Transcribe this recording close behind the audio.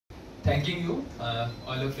thanking you,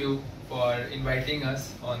 all of you, for inviting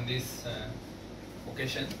us on this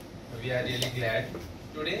occasion. We are really glad.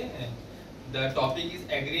 Today, the topic is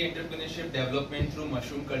Agri Entrepreneurship Development through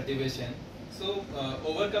Mushroom Cultivation. So,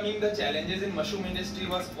 overcoming the challenges in mushroom industry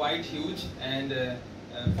was quite huge, and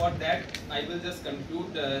for that, I will just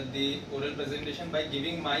conclude the oral presentation by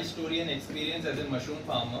giving my story and experience as a mushroom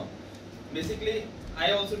farmer. Basically,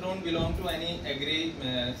 I also don't belong to any agri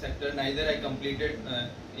sector, neither I completed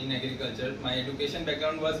in agriculture. My education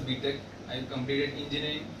background was BTech. I completed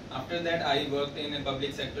engineering. After that, I worked in a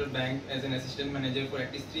public sector bank as an assistant manager for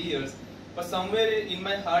at least 3 years. But somewhere in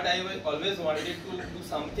my heart, I always wanted to do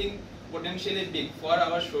something potentially big for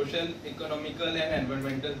our social, economical and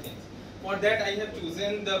environmental things. For that, I have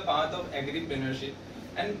chosen the path of agripreneurship.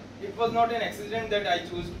 And it was not an accident that I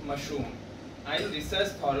chose mushroom. I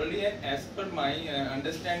researched thoroughly, and as per my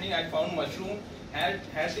understanding, I found mushroom had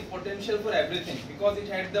the potential for everything, because it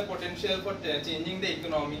had the potential for changing the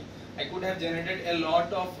economy. I could have generated a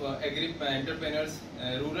lot of agri entrepreneurs,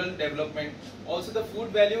 rural development. Also, the food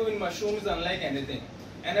value in mushroom is unlike anything.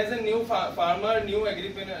 And as a new farmer, new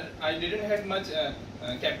agripreneur, I didn't have much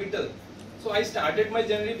capital. So I started my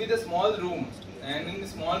journey with a small room. And in the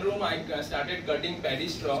small room, I started cutting paddy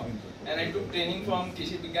straw. And I took training from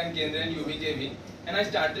Krishi Vigyan Kendra and UVKV, and I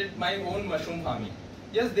started my own mushroom farming.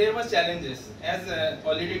 Yes, there were challenges, as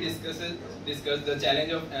already discussed the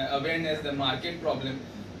challenge of awareness, the market problem.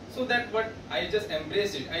 So that what I just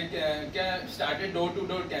embraced it. I started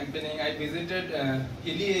door-to-door campaigning. I visited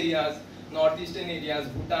hilly areas, northeastern areas,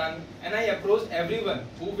 Bhutan, and I approached everyone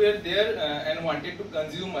who were there and wanted to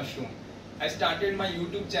consume mushroom. I started my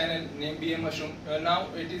YouTube channel named BM Mushroom. Now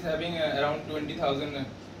it is having around 20,000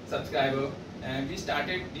 subscribers, and we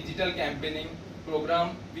started digital campaigning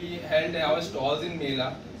program. We held our stalls in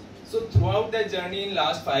Mela. So throughout that journey in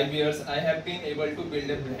last 5 years, I have been able to build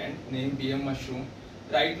a brand named BM Mushroom.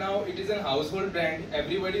 Right now, it is a household brand.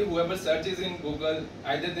 Everybody, whoever searches in Google,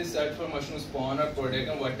 either they search for mushroom spawn or product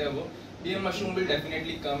or whatever, BM Mushroom will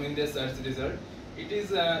definitely come in their search result. It is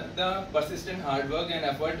the persistent hard work and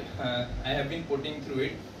effort I have been putting through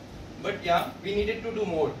it. But yeah, we needed to do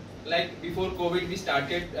more. Like before COVID, we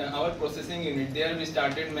started our processing unit. There we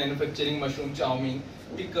started manufacturing mushroom chow mein,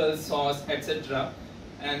 pickles, sauce, etc.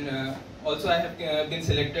 And also I have been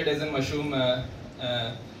selected as a mushroom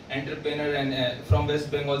entrepreneur and from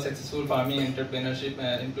West Bengal Successful Farming Entrepreneurship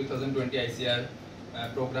in 2020 ICR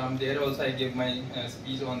program. There also I gave my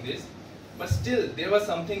speech on this. But still, there was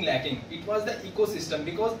something lacking. It was the ecosystem,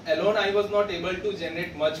 because alone I was not able to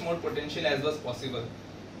generate much more potential as was possible.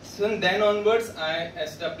 So then onwards, I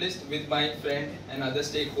established with my friend and other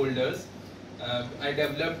stakeholders, I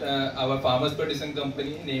developed our farmers production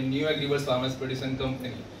company named New Agriverse Farmers Production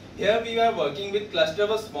Company. Here we are working with cluster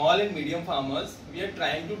of small and medium farmers. We are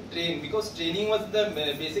trying to train, because training was the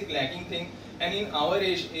basic lacking thing. And in our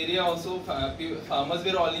area also, farmers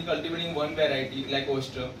were only cultivating one variety like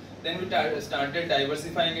oyster. Then we started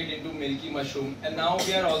diversifying it into milky mushroom, and now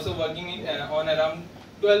we are also working on around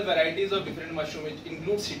 12 varieties of different mushroom. It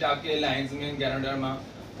includes shiitake, lion's mane, ganoderma.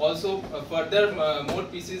 Also further more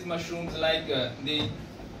pieces mushrooms like the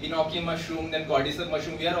enoki mushroom, then cordyceps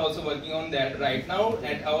mushroom. We are also working on that right now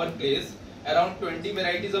at our place. Around 20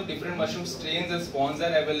 varieties of different mushroom strains and spawns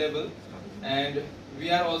are available, and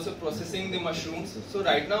we are also processing the mushrooms. So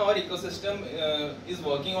right now our ecosystem is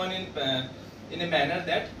working on in a manner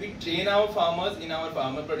that we train our farmers in our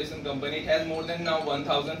farmer production company. It has more than now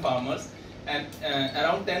 1,000 farmers. And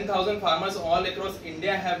around 10,000 farmers all across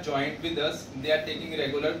India have joined with us. They are taking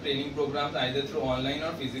regular training programs either through online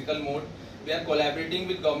or physical mode. We are collaborating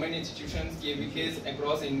with government institutions, KVKs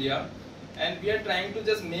across India, and we are trying to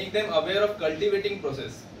just make them aware of cultivating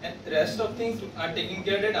process. And the rest of things are taken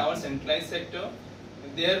care of at our centralized sector.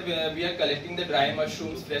 There we are collecting the dry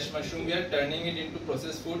mushrooms, fresh mushroom. We are turning it into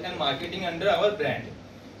processed food and marketing under our brand.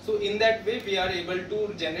 So in that way, we are able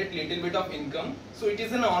to generate little bit of income. So it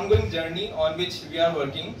is an ongoing journey on which we are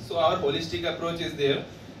working. So our holistic approach is there.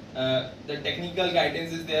 The technical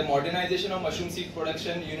guidance is there. Modernization of mushroom seed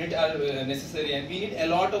production unit are necessary, and we need a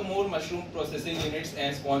lot of more mushroom processing units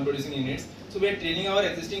and spawn producing units. So we are training our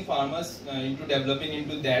existing farmers into developing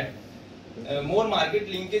into that. More market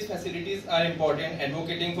linkage facilities are important.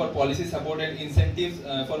 Advocating for policy support and incentives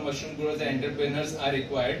for mushroom growers and entrepreneurs are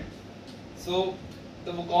required. So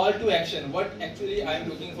the call to action, what actually I am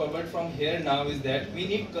looking forward from here now is that we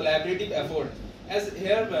need collaborative effort. As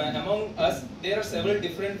here among us, there are several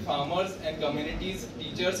different farmers and communities,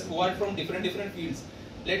 teachers who are from different fields.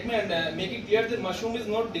 Let me make it clear that mushroom is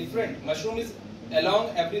not different. Mushroom is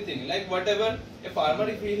along everything. Like whatever a farmer,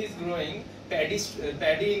 if he is growing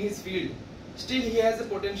paddy in his field, Still, he has the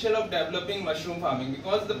potential of developing mushroom farming,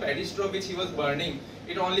 because the paddy straw which he was burning,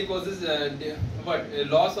 it only causes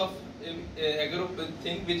loss of agro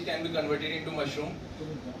thing which can be converted into mushroom.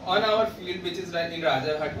 On our field, which is right in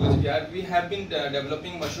Rajarhat, Gujarat, we have been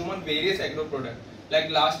developing mushroom on various agro products. Like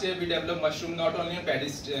last year, we developed mushroom not only on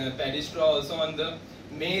paddy straw, also on the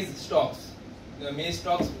maize stalks. The maize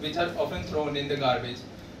stalks which are often thrown in the garbage.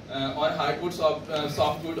 On hardwood,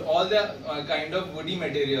 softwood, all the kind of woody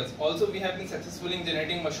materials. Also, we have been successful in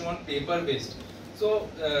generating mushroom on paper waste. So,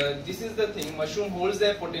 this is the thing. Mushroom holds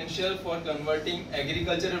the potential for converting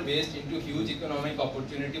agricultural waste into huge economic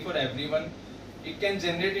opportunity for everyone. It can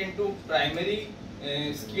generate into primary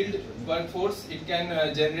skilled workforce. It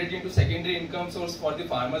can generate into secondary income source for the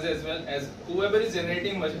farmers as well. As whoever is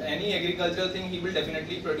generating any agricultural thing, he will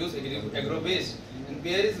definitely produce agro waste. And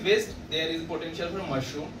where is waste, there is potential for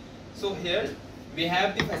mushroom. So here we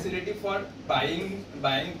have the facility for buying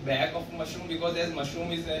bag of mushroom, because as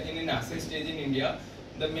mushroom is in a nascent stage in India,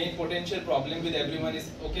 the main potential problem with everyone is,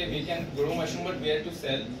 okay, we can grow mushroom, but where to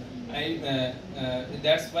sell?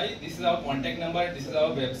 That's why this is our contact number, this is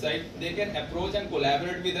our website. They can approach and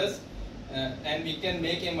collaborate with us, and we can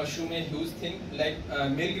make a mushroom a huge thing. Like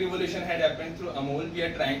milk revolution had happened through Amul, we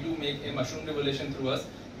are trying to make a mushroom revolution through us.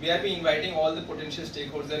 We are inviting all the potential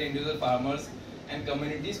stakeholders, individual farmers and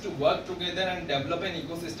communities to work together and develop an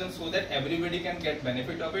ecosystem so that everybody can get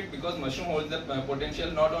benefit of it, because mushroom holds the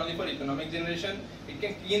potential not only for economic generation, it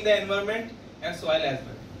can clean the environment and soil as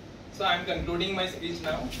well. So I am concluding my speech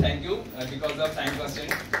now. Thank you, because of time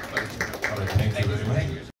constraint. All right, thank you very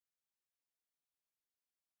much.